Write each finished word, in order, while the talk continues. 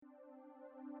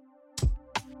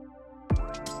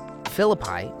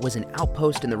Philippi was an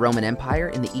outpost in the Roman Empire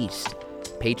in the east.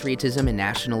 Patriotism and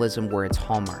nationalism were its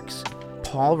hallmarks.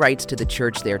 Paul writes to the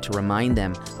church there to remind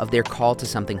them of their call to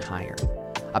something higher,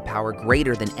 a power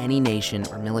greater than any nation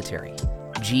or military.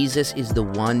 Jesus is the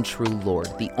one true Lord,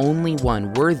 the only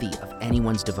one worthy of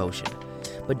anyone's devotion.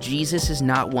 But Jesus is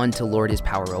not one to lord his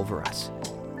power over us.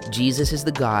 Jesus is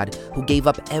the God who gave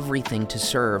up everything to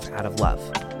serve out of love.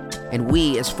 And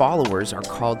we, as followers, are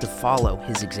called to follow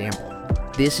his example.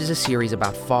 This is a series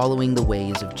about following the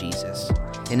ways of Jesus.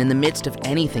 And in the midst of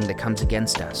anything that comes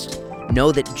against us,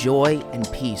 know that joy and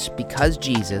peace, because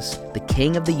Jesus, the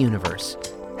King of the universe,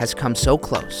 has come so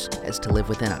close as to live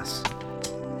within us.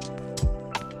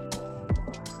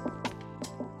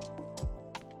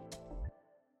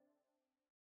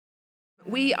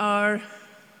 We are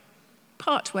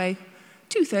partway,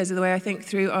 2/3 of the way, I think,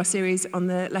 through our series on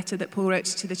the letter that Paul wrote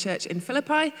to the church in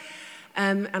Philippi.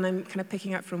 And I'm kind of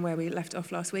picking up from where we left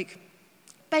off last week.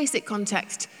 Basic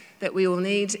context that we all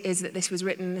need is that this was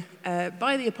written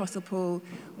by the Apostle Paul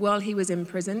while he was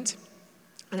imprisoned.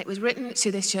 And it was written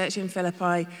to this church in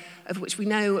Philippi, of which we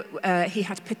know he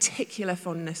had particular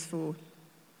fondness for.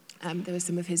 There were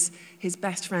some of his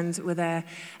best friends were there.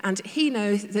 And he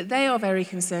knows that they are very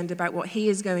concerned about what he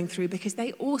is going through because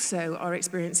they also are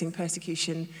experiencing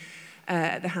persecution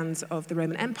at the hands of the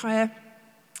Roman Empire.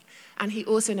 And he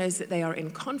also knows that they are in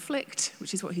conflict,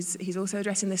 which is what he's also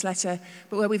addressing in this letter.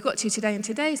 But where we've got to today in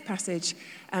today's passage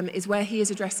is where he is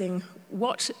addressing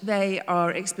what they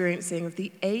are experiencing of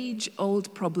the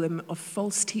age-old problem of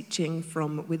false teaching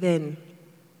from within.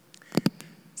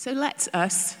 So let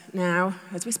us now,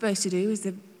 as we're supposed to do, as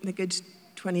the good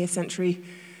 20th century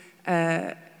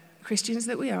Christians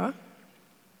that we are.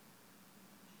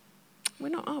 We're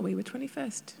not, are we? We're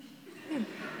 21st. Yeah.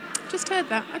 Just heard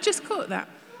that. I just caught that.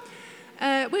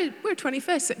 We're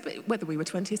 21st, but whether we were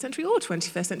 20th century or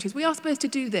 21st centuries, we are supposed to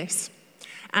do this.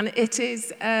 And it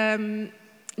is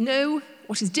know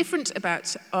what is different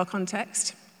about our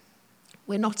context.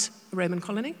 We're not a Roman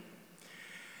colony.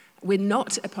 We're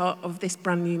not a part of this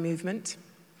brand new movement.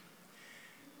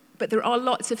 But there are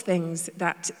lots of things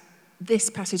that this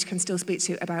passage can still speak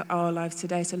to about our lives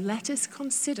today. So let us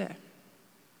consider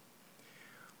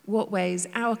what ways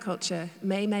our culture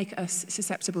may make us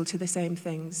susceptible to the same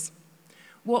things.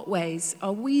 What ways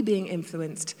are we being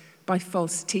influenced by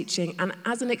false teaching? And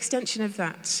as an extension of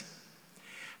that,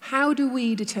 how do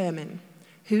we determine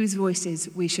whose voices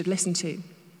we should listen to?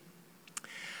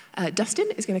 Dustin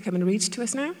is going to come and read to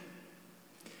us now.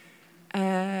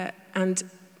 And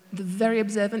the very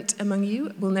observant among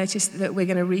you will notice that we're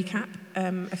going to recap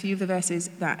a few of the verses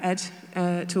that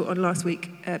Ed taught on last week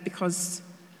because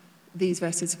these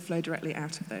verses flow directly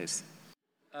out of those.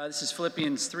 This is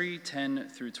Philippians 3:10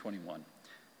 through 21.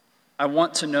 I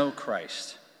want to know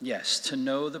Christ, yes, to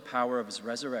know the power of his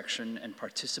resurrection and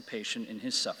participation in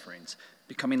his sufferings,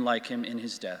 becoming like him in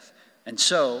his death, and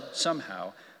so,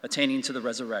 somehow, attaining to the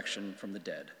resurrection from the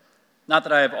dead. Not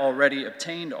that I have already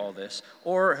obtained all this,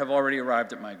 or have already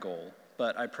arrived at my goal,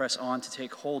 but I press on to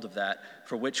take hold of that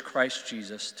for which Christ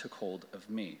Jesus took hold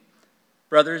of me.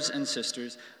 Brothers and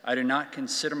sisters, I do not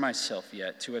consider myself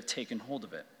yet to have taken hold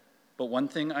of it. But one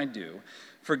thing I do,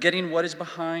 forgetting what is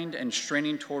behind and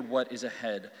straining toward what is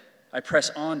ahead, I press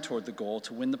on toward the goal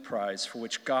to win the prize for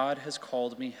which God has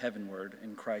called me heavenward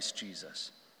in Christ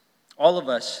Jesus. All of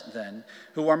us, then,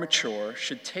 who are mature,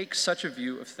 should take such a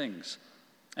view of things.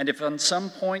 And if on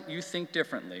some point you think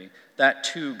differently, that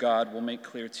too God will make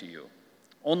clear to you.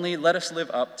 Only let us live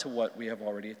up to what we have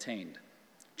already attained.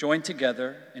 Join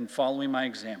together in following my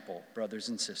example, brothers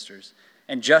and sisters,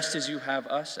 and just as you have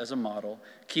us as a model,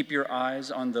 keep your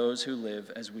eyes on those who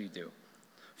live as we do.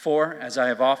 For, as I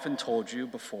have often told you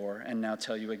before, and now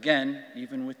tell you again,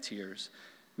 even with tears,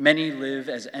 many live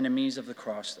as enemies of the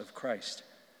cross of Christ.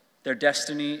 Their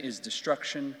destiny is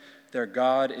destruction, their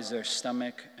God is their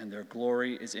stomach, and their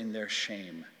glory is in their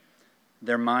shame.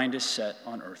 Their mind is set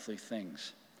on earthly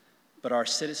things. But our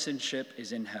citizenship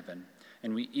is in heaven,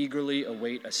 and we eagerly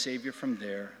await a Savior from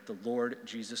there, the Lord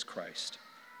Jesus Christ,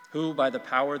 who, by the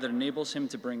power that enables him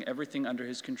to bring everything under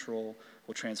his control,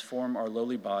 will transform our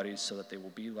lowly bodies so that they will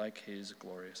be like his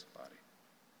glorious body.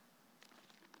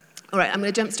 All right, I'm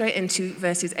going to jump straight into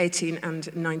verses 18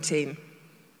 and 19.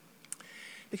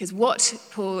 Because what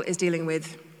Paul is dealing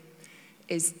with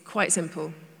is quite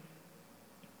simple.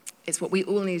 It's what we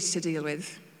all need to deal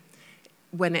with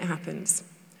when it happens,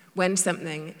 when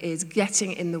something is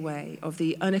getting in the way of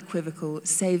the unequivocal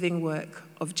saving work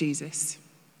of Jesus.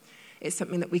 It's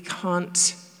something that we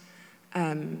can't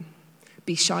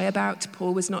be shy about.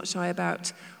 Paul was not shy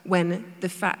about when the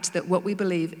fact that what we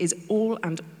believe is all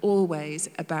and always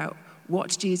about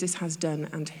what Jesus has done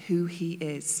and who he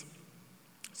is.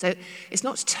 So it's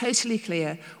not totally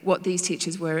clear what these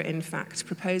teachers were in fact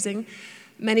proposing.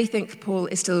 Many think Paul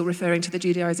is still referring to the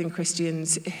Judaizing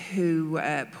Christians who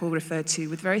Paul referred to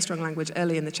with very strong language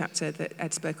early in the chapter that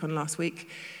Ed spoke on last week,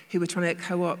 who were trying to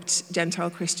co-opt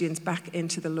Gentile Christians back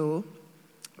into the law.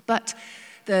 But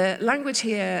the language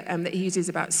here that he uses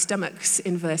about stomachs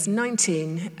in verse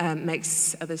 19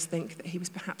 makes others think that he was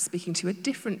perhaps speaking to a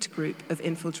different group of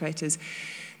infiltrators.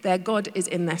 Their God is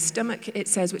in their stomach, it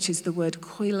says, which is the word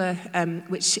koila,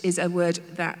 which is a word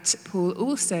that Paul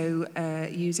also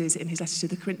uses in his letter to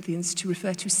the Corinthians to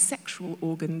refer to sexual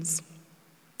organs.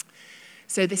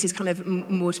 So this is kind of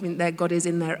more to mean their God is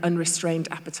in their unrestrained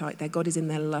appetite, their God is in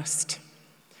their lust.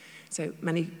 So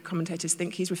many commentators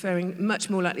think he's referring much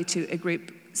more likely to a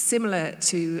group similar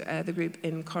to the group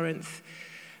in Corinth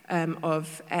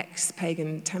of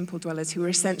ex-pagan temple dwellers who were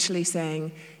essentially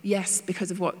saying, yes,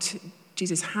 because of what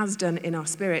Jesus has done in our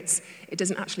spirits, it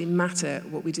doesn't actually matter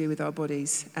what we do with our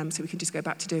bodies, so we can just go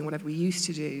back to doing whatever we used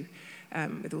to do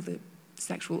with all the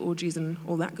sexual orgies and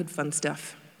all that good fun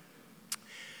stuff.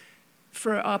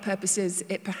 For our purposes,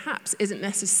 it perhaps isn't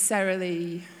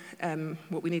necessarily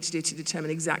what we need to do to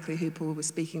determine exactly who Paul was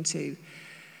speaking to,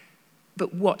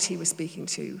 but what he was speaking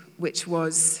to, which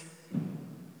was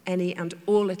any and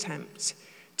all attempt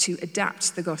to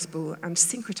adapt the gospel and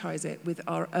syncretize it with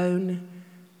our own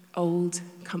old,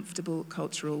 comfortable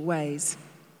cultural ways.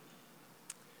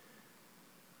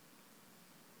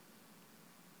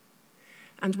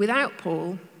 And without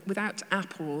Paul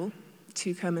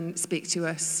to come and speak to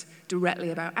us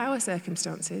directly about our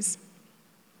circumstances,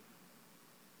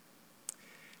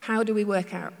 how do we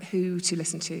work out who to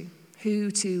listen to,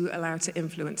 who to allow to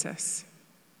influence us?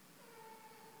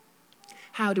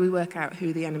 How do we work out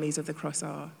who the enemies of the cross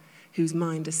are, whose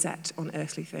mind is set on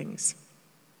earthly things?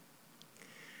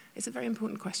 It's a very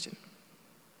important question.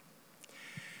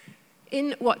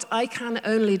 In what I can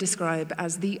only describe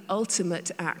as the ultimate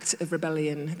act of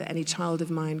rebellion that any child of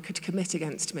mine could commit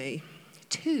against me,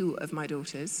 2 of my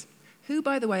daughters, who,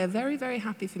 by the way, are very, very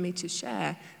happy for me to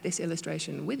share this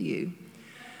illustration with you,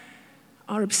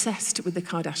 are obsessed with the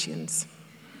Kardashians.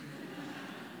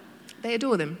 They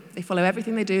adore them. They follow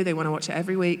everything they do. They want to watch it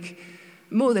every week.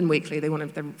 More than weekly,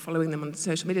 they're following them on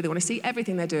social media. They want to see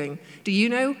everything they're doing. Do you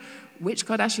know which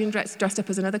Kardashian dressed up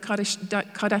as another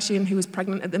Kardashian who was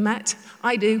pregnant at the Met?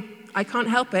 I do. I can't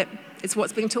help it. It's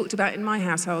what's being talked about in my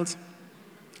household.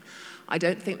 I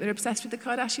don't think they're obsessed with the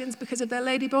Kardashians because of their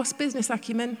lady boss business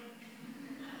acumen.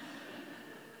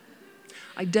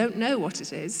 I don't know what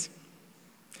it is.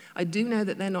 I do know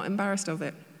that they're not embarrassed of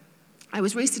it. I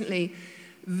was recently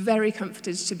very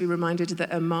comforted to be reminded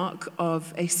that a mark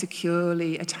of a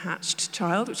securely attached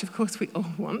child, which of course we all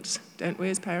want, don't we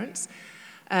as parents,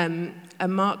 a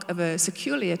mark of a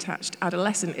securely attached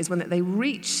adolescent is when they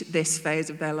reach this phase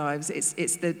of their lives.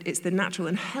 It's the natural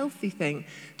and healthy thing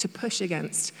to push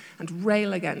against and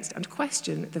rail against and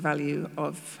question the value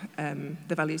of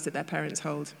the values that their parents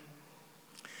hold,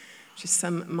 which is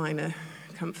some minor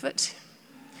comfort.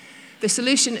 The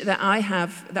solution that I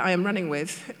am running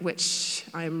with, which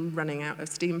I am running out of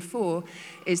steam for,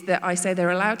 is that I say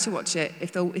they're allowed to watch it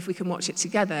if we can watch it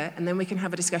together, and then we can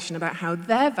have a discussion about how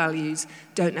their values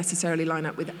don't necessarily line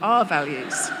up with our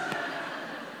values.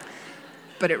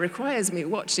 But it requires me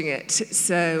watching it,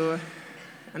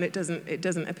 and it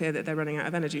doesn't appear that they're running out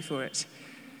of energy for it.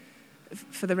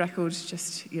 For the record,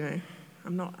 just,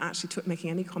 I'm not actually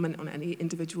making any comment on any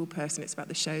individual person. It's about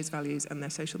the show's values and their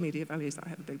social media values that I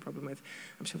have a big problem with.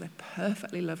 I'm sure they're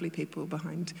perfectly lovely people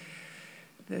behind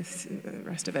the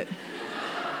rest of it.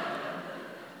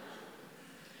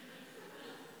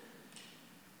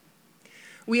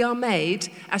 We are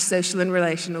made as social and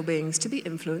relational beings to be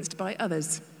influenced by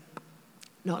others.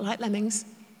 Not like lemmings.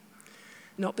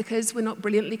 Not because we're not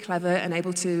brilliantly clever and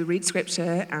able to read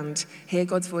scripture and hear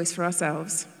God's voice for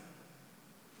ourselves.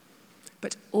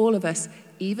 But all of us,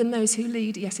 even those who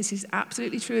lead, yes, this is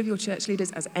absolutely true of your church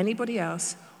leaders as anybody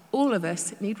else, all of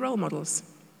us need role models.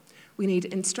 We need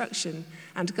instruction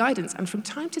and guidance, and from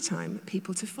time to time,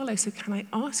 people to follow. So can I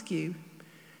ask you,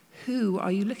 who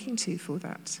are you looking to for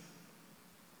that?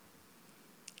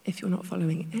 If you're not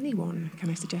following anyone,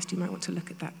 can I suggest you might want to look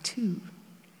at that too?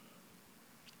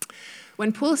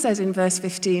 When Paul says in verse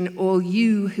 15, all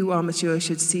you who are mature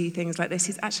should see things like this,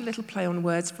 it's actually a little play on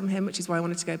words from him, which is why I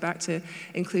wanted to go back to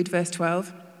include verse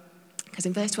 12. Because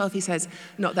in verse 12 he says,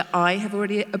 not that I have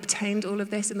already obtained all of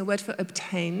this, and the word for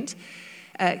obtained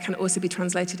can also be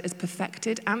translated as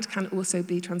perfected and can also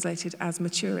be translated as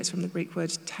mature. It's from the Greek word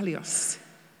teleos.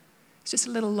 It's just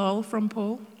a little lol from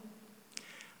Paul.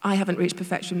 I haven't reached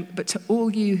perfection, but to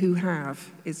all you who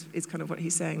have, is kind of what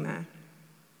he's saying there.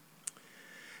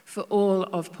 For all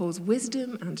of Paul's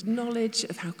wisdom and knowledge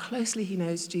of how closely he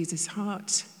knows Jesus'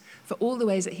 heart, for all the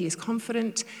ways that he is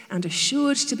confident and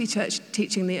assured to be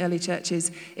teaching the early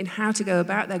churches in how to go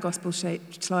about their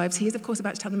gospel-shaped lives, he is, of course,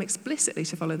 about to tell them explicitly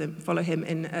to follow him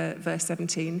in verse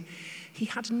 17. He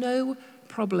had no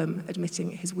problem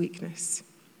admitting his weakness.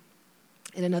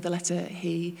 In another letter,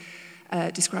 he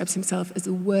describes himself as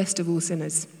the worst of all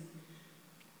sinners.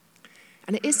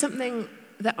 And it is something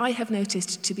that I have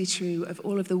noticed to be true of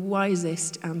all of the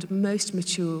wisest and most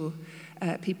mature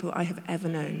people I have ever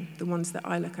known, the ones that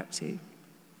I look up to.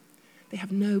 They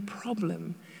have no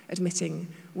problem admitting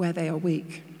where they are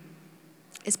weak.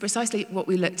 It's precisely what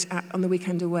we looked at on the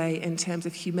weekend away in terms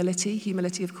of humility.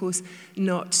 Humility, of course,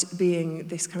 not being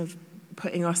this kind of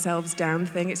putting ourselves down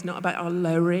thing. It's not about our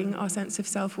lowering our sense of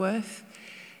self-worth.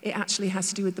 It actually has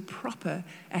to do with the proper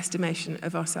estimation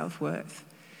of our self-worth.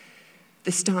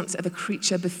 The stance of a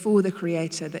creature before the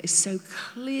Creator that is so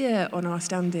clear on our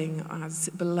standing as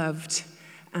beloved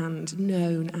and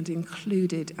known and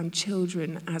included and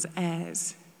children as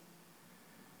heirs,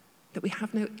 that we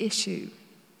have no issue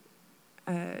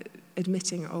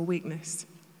admitting our weakness.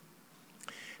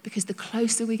 Because the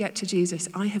closer we get to Jesus,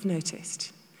 I have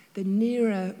noticed, the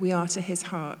nearer we are to his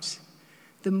heart,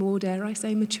 the more, dare I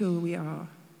say, mature we are,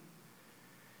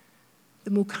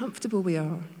 the more comfortable we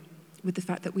are with the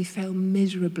fact that we fail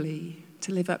miserably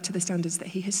to live up to the standards that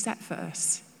he has set for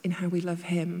us in how we love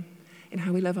him, in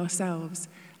how we love ourselves,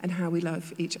 and how we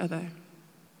love each other.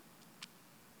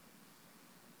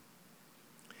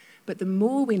 But the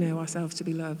more we know ourselves to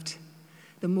be loved,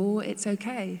 the more it's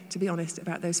okay to be honest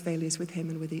about those failures with him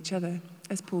and with each other,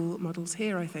 as Paul models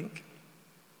here, I think.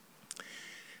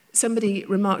 Somebody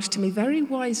remarked to me very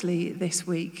wisely this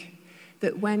week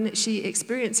that when she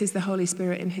experiences the Holy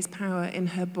Spirit in his power in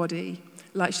her body,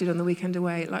 like she did on the weekend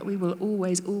away, like we will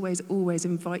always, always, always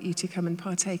invite you to come and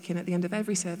partake in at the end of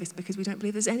every service, because we don't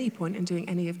believe there's any point in doing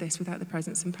any of this without the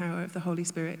presence and power of the Holy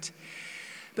Spirit.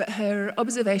 But her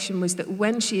observation was that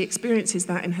when she experiences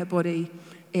that in her body,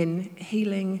 in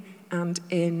healing and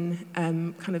in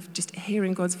kind of just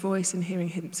hearing God's voice and hearing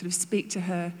him sort of speak to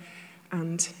her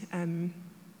and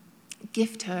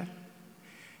gift her,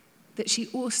 that she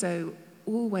also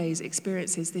always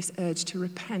experiences this urge to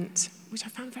repent, which I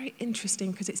found very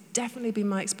interesting because it's definitely been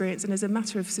my experience, and as a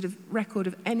matter of sort of record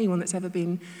of anyone that's ever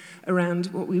been around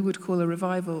what we would call a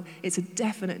revival, it's a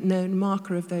definite known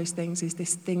marker of those things is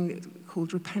this thing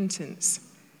called repentance.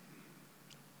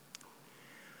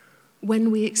 When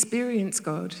we experience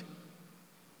God,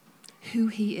 who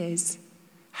he is,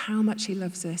 how much he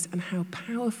loves us, and how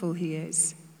powerful he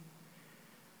is,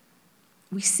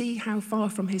 we see how far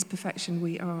from his perfection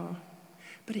we are.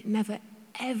 But it never,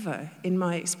 ever, in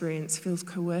my experience, feels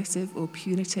coercive or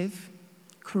punitive,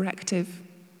 corrective.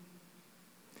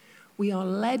 We are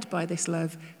led by this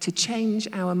love to change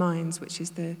our minds, which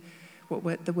is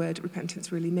what the word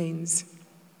repentance really means.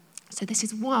 So this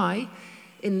is why,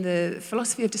 in the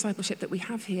philosophy of discipleship that we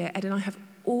have here, Ed and I have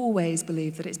always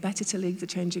believed that it's better to leave the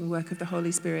changing work of the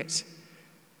Holy Spirit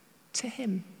to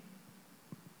him.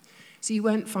 So you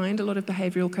won't find a lot of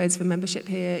behavioural codes for membership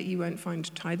here. You won't find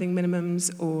tithing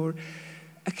minimums or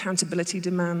accountability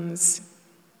demands.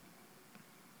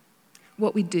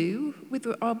 What we do with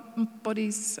our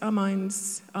bodies, our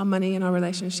minds, our money, and our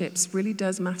relationships really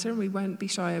does matter. We won't be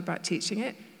shy about teaching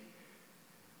it.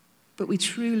 But we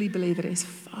truly believe it is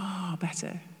far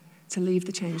better to leave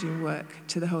the changing work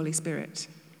to the Holy Spirit.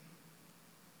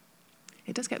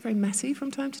 It does get very messy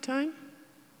from time to time.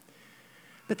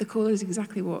 But the call is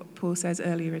exactly what Paul says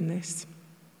earlier in this.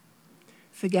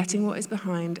 Forgetting what is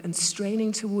behind and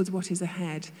straining towards what is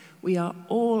ahead, we are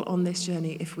all on this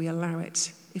journey if we allow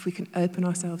it, if we can open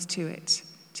ourselves to it,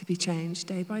 to be changed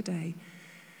day by day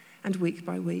and week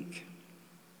by week.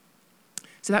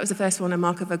 So that was the first one. A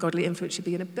mark of a godly influence should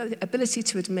be an ability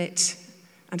to admit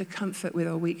and a comfort with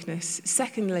our weakness.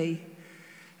 Secondly,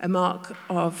 a mark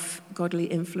of godly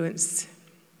influence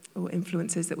or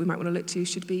influences that we might want to look to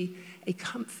should be a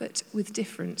comfort with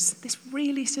difference. This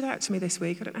really stood out to me this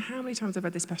week. I don't know how many times I've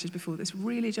read this passage before. This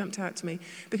really jumped out to me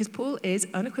because Paul is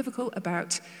unequivocal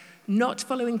about not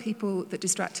following people that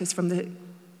distract us from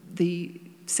the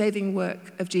saving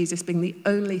work of Jesus being the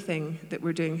only thing that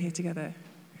we're doing here together.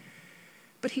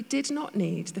 But he did not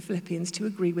need the Philippians to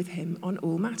agree with him on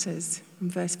all matters. In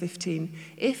verse 15,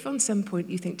 if on some point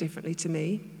you think differently to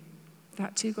me,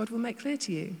 that too God will make clear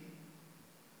to you.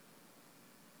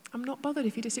 I'm not bothered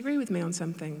if you disagree with me on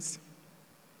some things.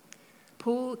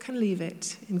 Paul can leave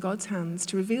it in God's hands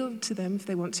to reveal to them if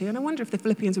they want to. And I wonder if the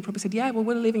Philippians would probably said, yeah, well,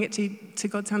 we're leaving it to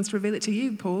God's hands to reveal it to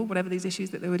you, Paul, whatever these issues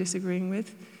that they were disagreeing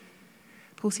with.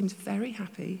 Paul seems very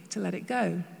happy to let it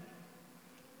go.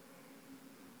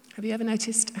 Have you ever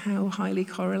noticed how highly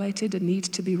correlated a need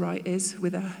to be right is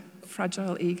with a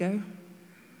fragile ego?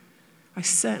 I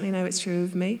certainly know it's true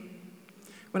of me.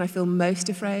 When I feel most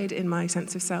afraid in my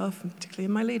sense of self, and particularly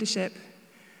in my leadership,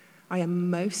 I am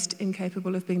most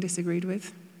incapable of being disagreed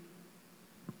with.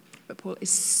 But Paul is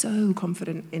so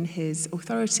confident in his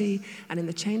authority and in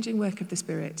the changing work of the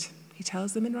Spirit. He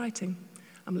tells them in writing,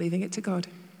 I'm leaving it to God.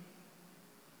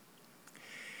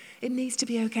 It needs to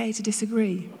be okay to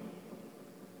disagree,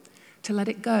 to let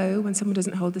it go when someone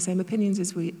doesn't hold the same opinions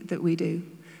as we do,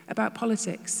 about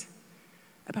politics,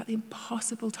 about the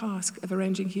impossible task of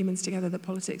arranging humans together that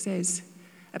politics is,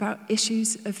 about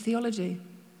issues of theology.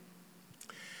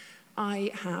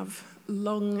 I have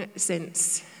long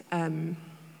since,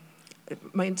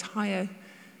 my entire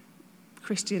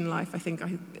Christian life, I think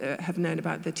I have known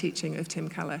about the teaching of Tim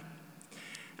Keller.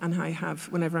 And I have,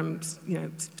 whenever I'm,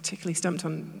 particularly stumped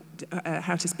on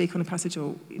how to speak on a passage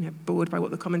or, bored by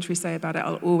what the commentaries say about it,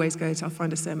 I'll always I'll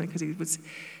find a sermon because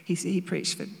he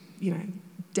preached for,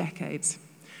 decades.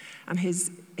 And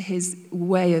his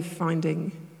way of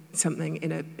finding something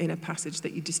in a passage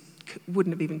that you just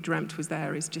wouldn't have even dreamt was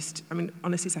there is just,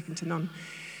 honestly second to none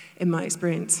in my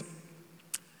experience.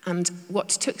 And what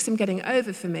took some getting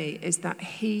over for me is that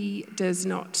he does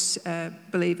not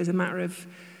believe, as a matter of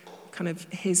kind of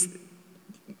his,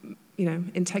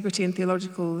 integrity and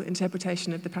theological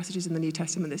interpretation of the passages in the New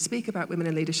Testament that speak about women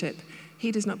in leadership,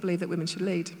 he does not believe that women should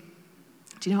lead.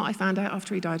 Do you know what I found out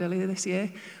after he died earlier this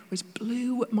year? Which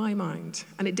blew my mind.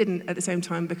 And it didn't at the same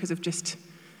time because of just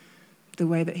the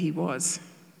way that he was.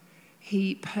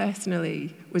 He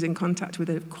personally was in contact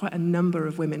with quite a number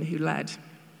of women who led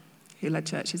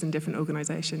churches and different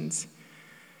organizations,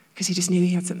 because he just knew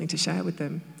he had something to share with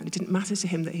them. And it didn't matter to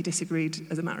him that he disagreed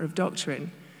as a matter of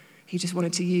doctrine. He just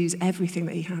wanted to use everything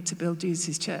that he had to build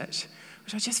Jesus' church,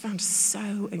 which I just found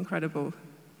so incredible.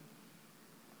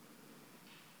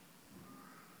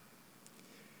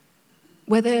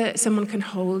 Whether someone can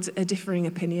hold a differing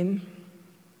opinion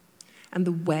and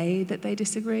the way that they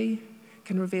disagree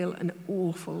can reveal an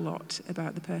awful lot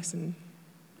about the person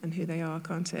and who they are,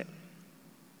 can't it?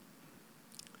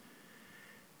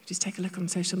 Just take a look on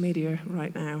social media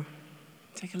right now.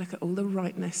 Take a look at all the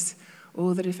rightness,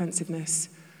 all the defensiveness,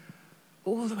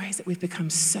 all the ways that we've become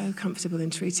so comfortable in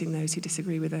treating those who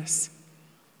disagree with us.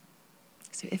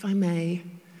 So if I may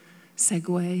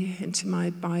segue into my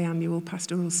biannual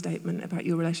pastoral statement about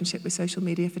your relationship with social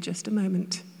media for just a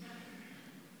moment.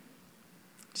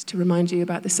 Just to remind you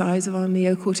about the size of our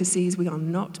neocortices, we are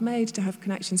not made to have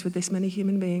connections with this many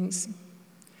human beings.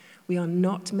 We are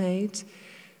not made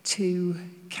to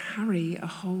carry a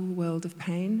whole world of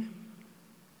pain.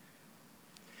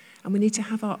 And we need to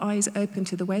have our eyes open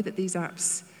to the way that these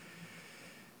apps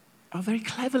are very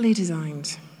cleverly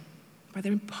designed by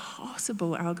their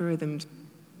impossible algorithms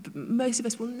that most of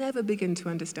us will never begin to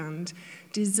understand,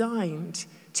 designed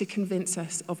to convince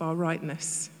us of our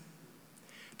rightness.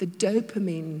 The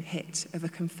dopamine hit of a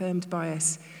confirmed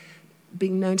bias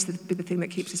being known to be the thing that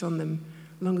keeps us on them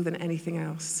longer than anything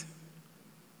else.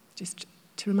 Just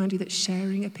to remind you that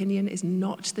sharing opinion is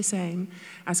not the same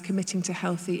as committing to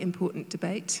healthy, important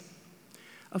debate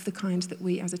of the kind that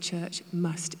we as a church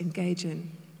must engage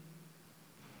in.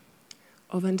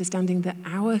 Of understanding that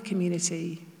our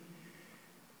community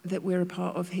that we're a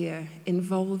part of here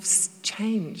involves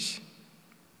change,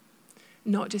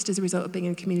 not just as a result of being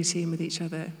in community and with each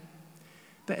other,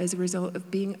 but as a result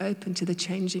of being open to the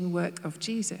changing work of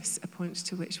Jesus, a point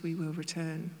to which we will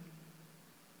return.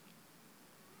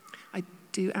 I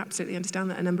do absolutely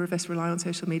understand that a number of us rely on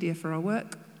social media for our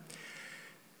work,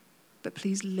 but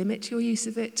please limit your use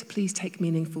of it, please take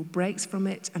meaningful breaks from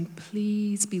it, and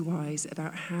please be wise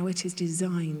about how it is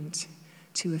designed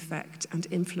to affect and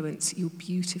influence your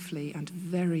beautifully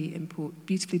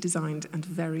designed and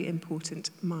very important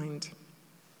mind.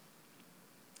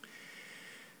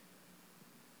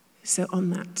 So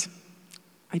on that,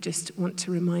 I just want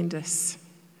to remind us,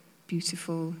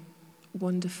 beautiful,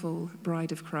 wonderful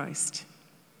bride of Christ,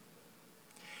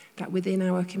 that within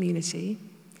our community,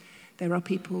 there are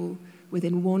people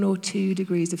within 1 or 2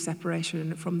 degrees of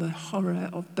separation from the horror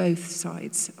of both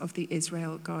sides of the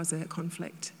Israel-Gaza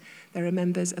conflict. There are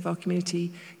members of our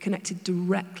community connected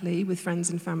directly with friends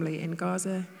and family in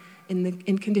Gaza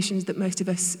in conditions that most of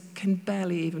us can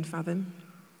barely even fathom.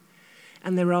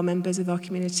 And there are members of our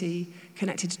community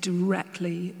connected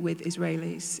directly with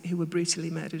Israelis who were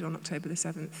brutally murdered on October the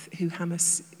 7th, who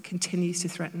Hamas continues to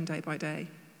threaten day by day.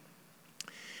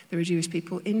 There are Jewish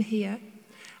people in here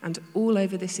and all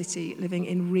over the city living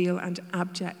in real and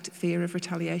abject fear of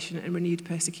retaliation and renewed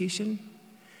persecution,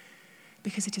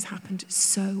 because it has happened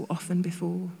so often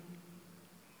before.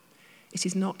 It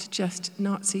is not just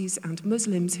Nazis and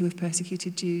Muslims who have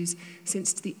persecuted Jews.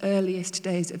 Since the earliest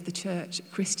days of the church,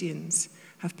 Christians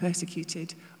have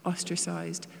persecuted,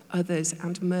 ostracized others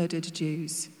and murdered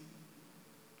Jews.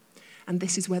 And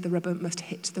this is where the rubber must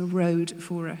hit the road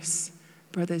for us,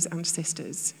 brothers and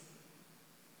sisters,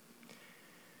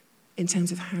 in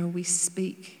terms of how we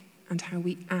speak and how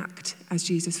we act as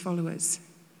Jesus followers.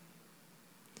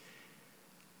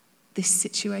 This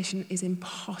situation is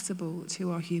impossible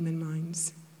to our human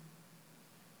minds.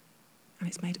 And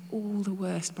it's made all the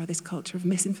worse by this culture of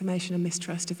misinformation and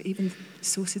mistrust of even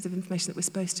sources of information that we're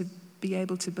supposed to be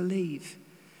able to believe.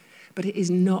 But it is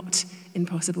not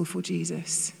impossible for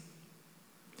Jesus,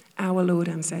 our Lord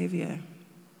and Saviour.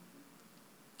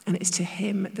 And it's to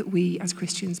him that we as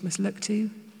Christians must look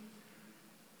to.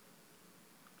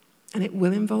 And it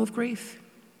will involve grief.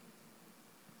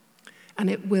 And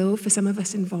it will, for some of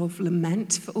us, involve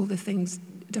lament for all the things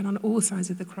done on all sides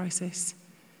of the crisis,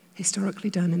 historically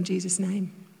done in Jesus'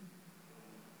 name.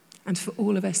 And for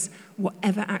all of us,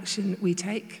 whatever action we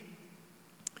take,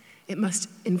 it must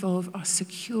involve our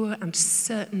secure and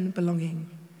certain belonging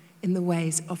in the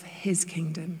ways of his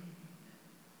kingdom.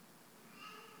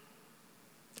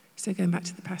 So going back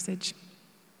to the passage.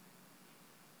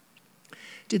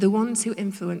 Do the ones who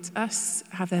influence us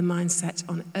have their minds set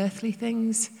on earthly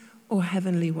things or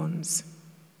heavenly ones?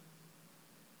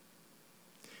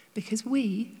 Because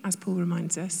we, as Paul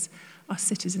reminds us, are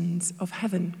citizens of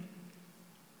heaven.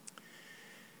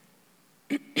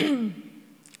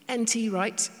 N.T.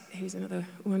 Wright, who's another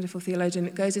wonderful theologian,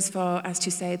 goes as far as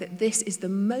to say that this is the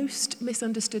most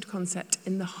misunderstood concept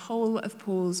in the whole of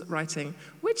Paul's writing,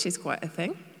 which is quite a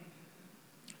thing.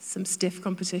 Some stiff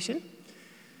competition.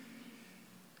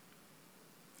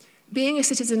 Being a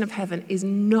citizen of heaven is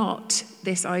not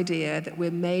this idea that we're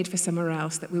made for somewhere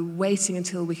else, that we're waiting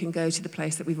until we can go to the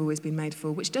place that we've always been made for,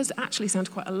 which does actually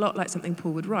sound quite a lot like something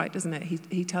Paul would write, doesn't it?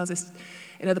 He tells us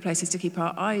in other places to keep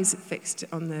our eyes fixed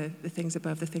on the things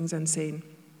above, the things unseen.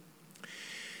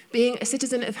 Being a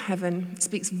citizen of heaven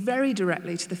speaks very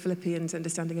directly to the Philippians'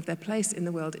 understanding of their place in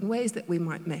the world in ways that we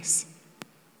might miss.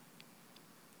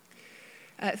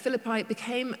 Philippi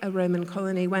became a Roman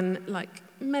colony when, like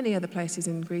many other places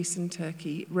in Greece and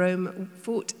Turkey, Rome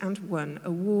fought and won a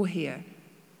war here.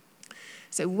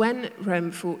 So when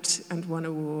Rome fought and won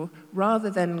a war,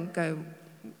 rather than go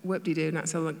whoop-de-doo, and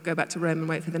that's all, go back to Rome and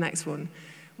wait for the next one,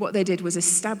 what they did was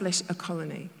establish a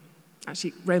colony.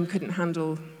 Actually, Rome couldn't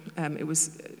handle, it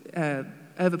was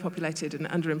overpopulated and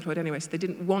underemployed anyway, so they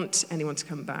didn't want anyone to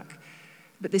come back.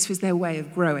 But this was their way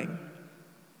of growing.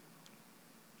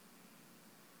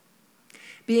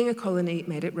 Being a colony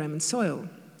made it Roman soil,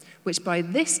 which by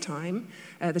this time,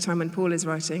 the time when Paul is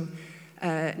writing,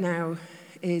 now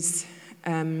is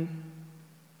a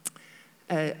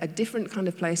different kind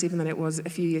of place even than it was a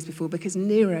few years before, because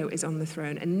Nero is on the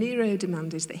throne, and Nero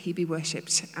demanded that he be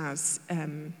worshipped as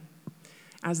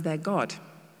their god.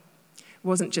 It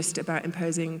wasn't just about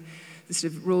imposing the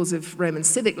sort of rules of Roman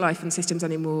civic life and systems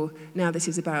anymore. Now this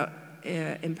is about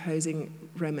imposing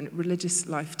Roman religious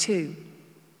life too.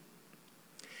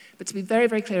 But to be very,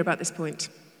 very clear about this point,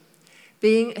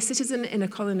 being a citizen in a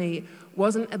colony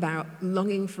wasn't about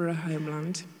longing for a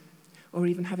homeland or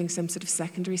even having some sort of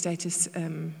secondary status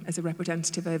as a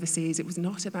representative overseas. It was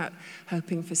not about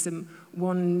hoping for some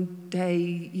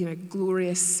one-day,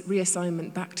 glorious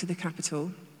reassignment back to the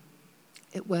capital.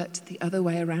 It worked the other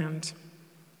way around.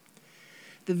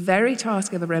 The very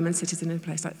task of a Roman citizen in a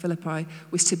place like Philippi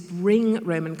was to bring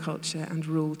Roman culture and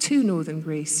rule to northern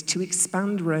Greece, to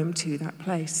expand Rome to that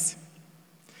place.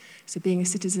 So being a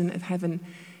citizen of heaven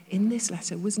in this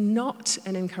letter was not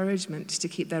an encouragement to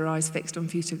keep their eyes fixed on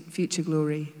future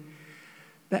glory,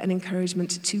 but an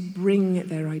encouragement to bring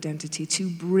their identity, to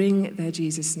bring their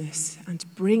Jesusness, and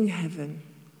bring heaven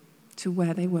to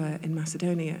where they were in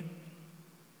Macedonia.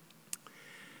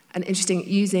 And interesting,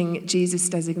 using Jesus'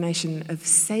 designation of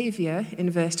Saviour in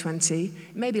verse 20,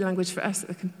 it may be language for us that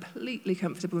we're completely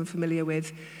comfortable and familiar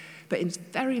with, but it's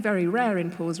very, very rare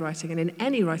in Paul's writing and in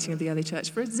any writing of the early church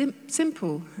for a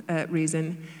simple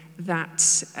reason that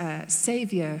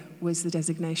Saviour was the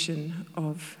designation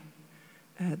of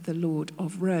the Lord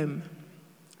of Rome.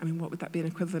 I mean, what would that be an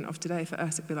equivalent of today for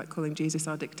us? It'd be like calling Jesus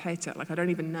our dictator. I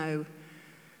don't even know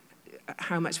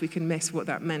how much we can miss what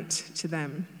that meant to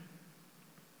them.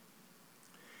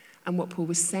 and what Paul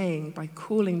was saying by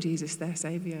calling Jesus their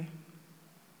Saviour.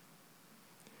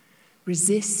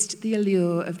 Resist the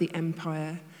allure of the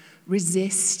empire.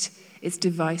 Resist its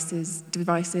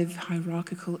divisive,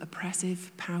 hierarchical,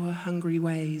 oppressive, power-hungry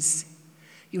ways.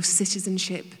 Your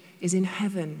citizenship is in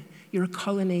heaven. You're a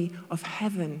colony of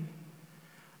heaven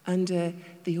under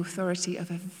the authority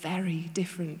of a very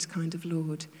different kind of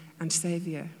Lord and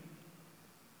Saviour.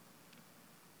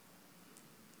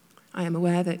 I am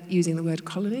aware that using the word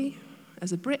colony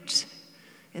as a Brit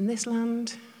in this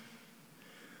land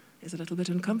is a little bit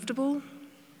uncomfortable.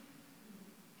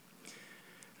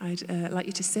 I'd like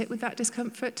you to sit with that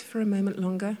discomfort for a moment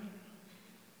longer.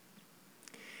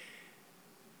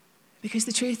 Because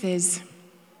the truth is,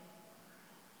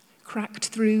 cracked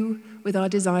through with our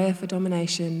desire for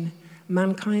domination,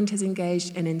 mankind has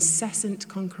engaged in incessant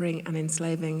conquering and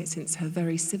enslaving since her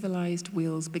very civilized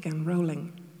wheels began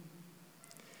rolling.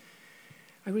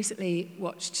 I recently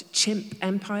watched Chimp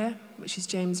Empire, which is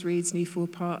James Reed's new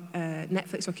 4-part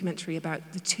Netflix documentary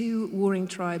about the 2 warring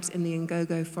tribes in the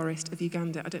Ngogo forest of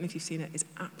Uganda. I don't know if you've seen it. It's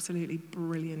absolutely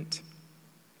brilliant.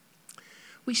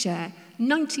 We share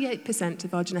 98%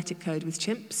 of our genetic code with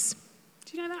chimps.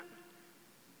 Do you know that?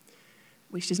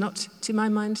 Which does not, to my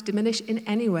mind, diminish in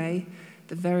any way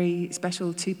the very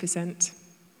special 2%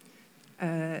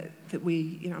 that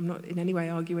we, I'm not in any way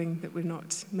arguing that we're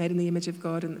not made in the image of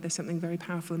God and that there's something very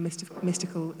powerful and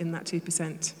mystical in that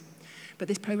 2%. But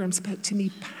this program spoke to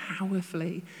me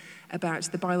powerfully about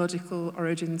the biological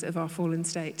origins of our fallen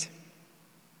state.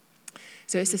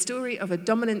 So it's the story of a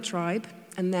dominant tribe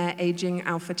and their aging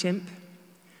alpha chimp,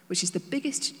 which is the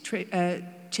biggest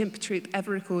chimp troop ever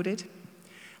recorded,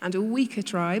 and a weaker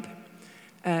tribe,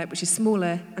 which is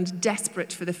smaller and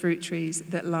desperate for the fruit trees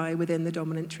that lie within the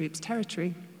dominant troop's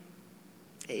territory.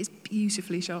 It is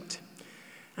beautifully shot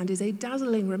and is a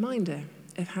dazzling reminder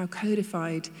of how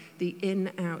codified the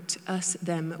in-out,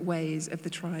 us-them ways of the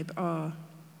tribe are.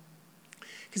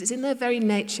 Because it's in their very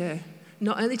nature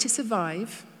not only to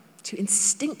survive, to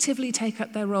instinctively take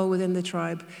up their role within the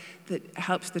tribe that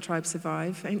helps the tribe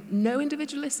survive. Ain't no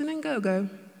individualists in Ngogo.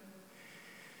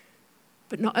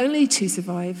 But not only to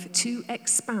survive, to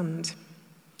expand.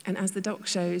 And as the doc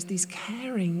shows, these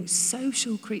caring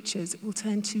social creatures will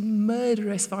turn to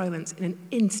murderous violence in an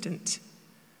instant,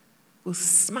 will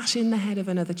smash in the head of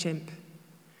another chimp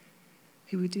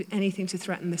who would do anything to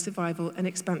threaten the survival and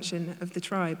expansion of the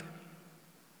tribe.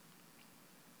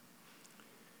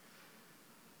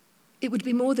 It would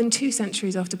be more than 2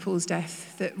 centuries after Paul's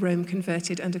death that Rome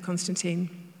converted under Constantine.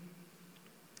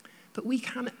 But we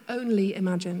can only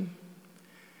imagine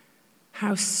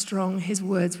how strong his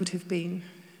words would have been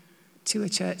to a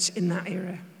church in that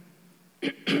era.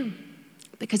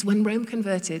 Because when Rome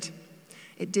converted,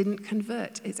 it didn't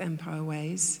convert its empire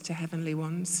ways to heavenly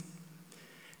ones.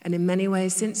 And in many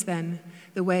ways since then,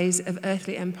 the ways of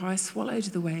earthly empire swallowed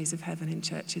the ways of heaven in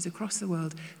churches across the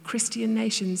world. Christian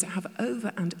nations have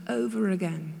over and over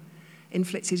again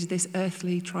inflicted this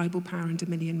earthly tribal power and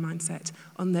dominion mindset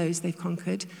on those they've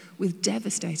conquered with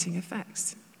devastating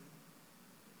effects.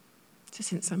 So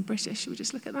since I'm British, should we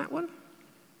just look at that one?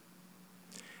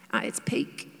 At its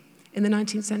peak, in the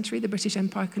 19th century, the British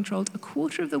Empire controlled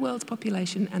 1/4 of the world's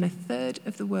population and 1/3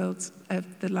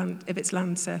 of its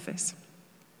land surface,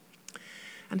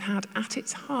 and had at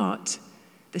its heart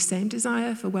the same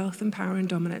desire for wealth and power and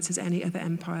dominance as any other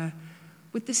empire,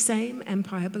 with the same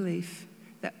empire belief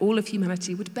that all of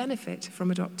humanity would benefit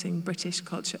from adopting British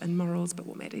culture and morals. But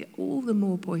what made it all the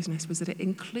more poisonous was that it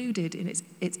included in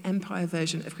its empire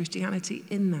version of Christianity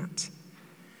in that.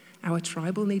 Our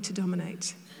tribal need to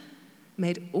dominate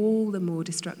made all the more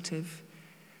destructive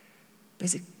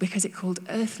because it called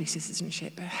earthly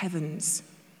citizenship heavens.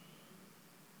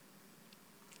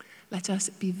 Let us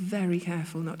be very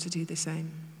careful not to do the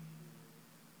same.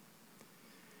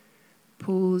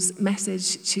 Paul's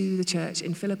message to the church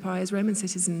in Philippi as Roman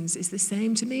citizens is the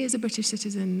same to me as a British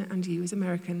citizen and you as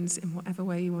Americans in whatever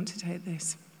way you want to take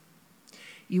this.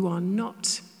 You are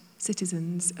not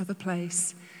citizens of a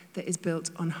place that is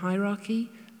built on hierarchy,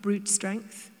 brute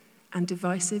strength, and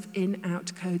divisive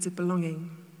in-out codes of belonging.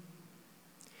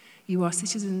 You are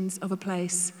citizens of a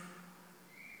place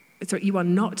You are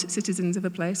not citizens of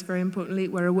a place, very importantly,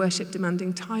 where a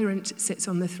worship-demanding tyrant sits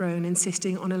on the throne,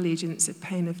 insisting on allegiance at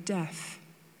pain of death.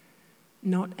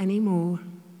 Not anymore.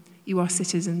 You are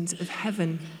citizens of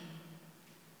heaven.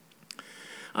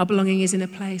 Our belonging is in a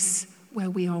place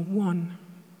where we are one,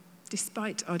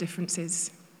 despite our differences,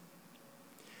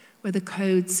 where the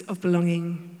codes of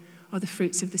belonging are the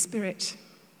fruits of the Spirit: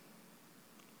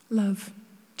 love,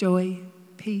 joy,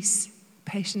 peace,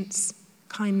 patience,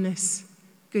 kindness,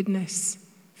 goodness,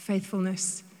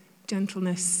 faithfulness,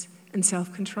 gentleness, and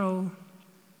self-control,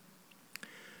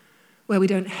 where we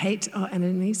don't hate our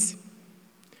enemies,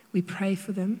 we pray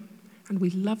for them, and we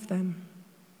love them.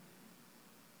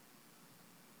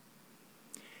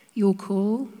 Your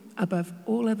call, above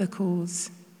all other calls,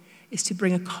 is to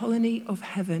bring a colony of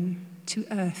heaven to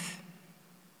earth,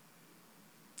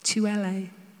 to LA,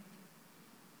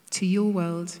 to your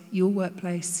world, your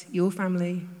workplace, your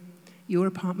family, your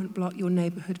apartment block, your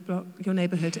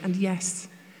neighborhood, and yes,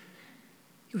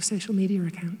 your social media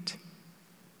account.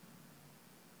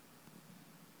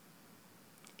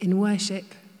 In worship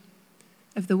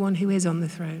of the one who is on the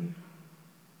throne,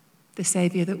 the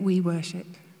Savior that we worship,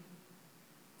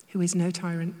 who is no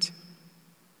tyrant,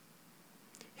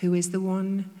 who is the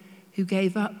one who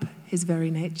gave up his very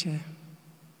nature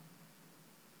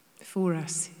for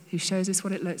us, who shows us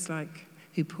what it looks like,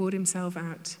 who poured himself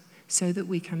out so that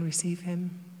we can receive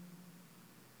him,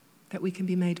 that we can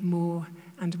be made more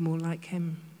and more like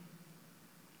him.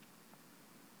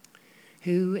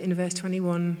 Who, in verse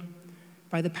 21,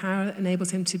 by the power that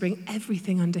enables him to bring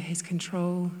everything under his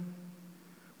control,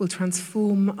 will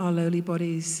transform our lowly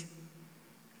bodies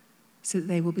so that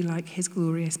they will be like his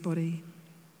glorious body.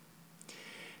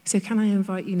 So can I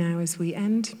invite you now as we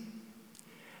end?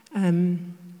 Where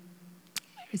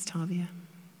is Tavia?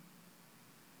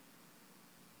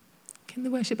 Can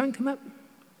the worship band come up?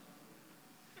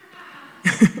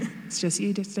 It's just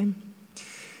you, Distin.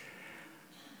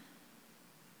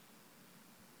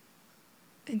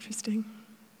 Interesting.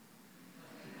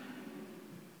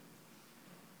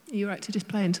 Are you right to just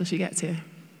play until she gets here?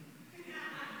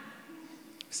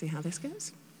 See how this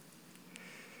goes.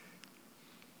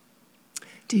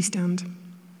 Do stand.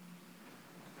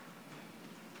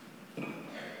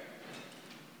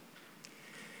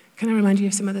 Can I remind you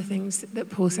of some other things that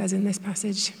Paul says in this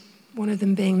passage? One of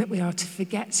them being that we are to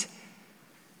forget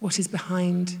what is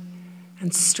behind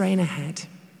and strain ahead.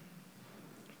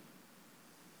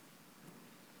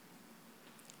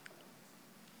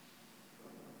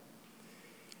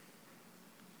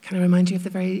 Can I remind you of the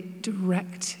very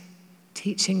direct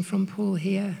teaching from Paul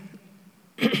here?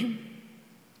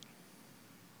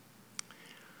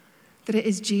 That it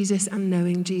is Jesus and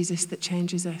knowing Jesus that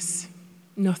changes us,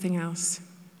 nothing else.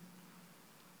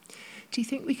 Do you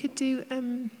think we could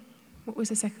do, what was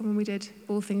the second one we did?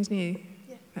 All Things New?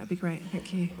 Yeah. That'd be great,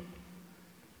 thank you.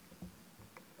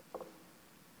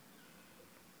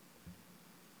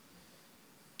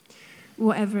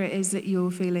 Whatever it is that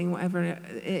you're feeling, whatever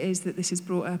it is that this has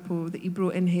brought up or that you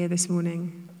brought in here this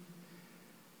morning,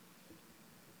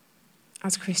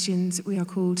 as Christians, we are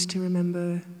called to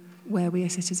remember where we are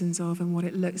citizens of and what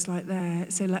it looks like there.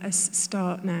 So let us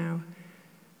start now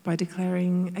by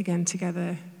declaring again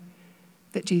together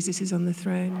that Jesus is on the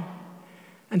throne.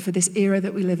 And for this era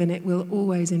that we live in, it will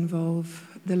always involve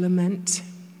the lament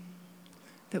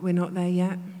that we're not there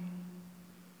yet,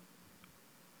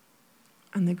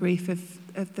 and the grief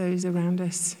of those around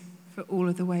us for all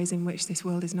of the ways in which this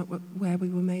world is not where we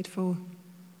were made for.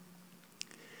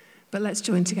 But let's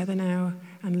join together now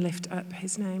and lift up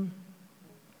his name.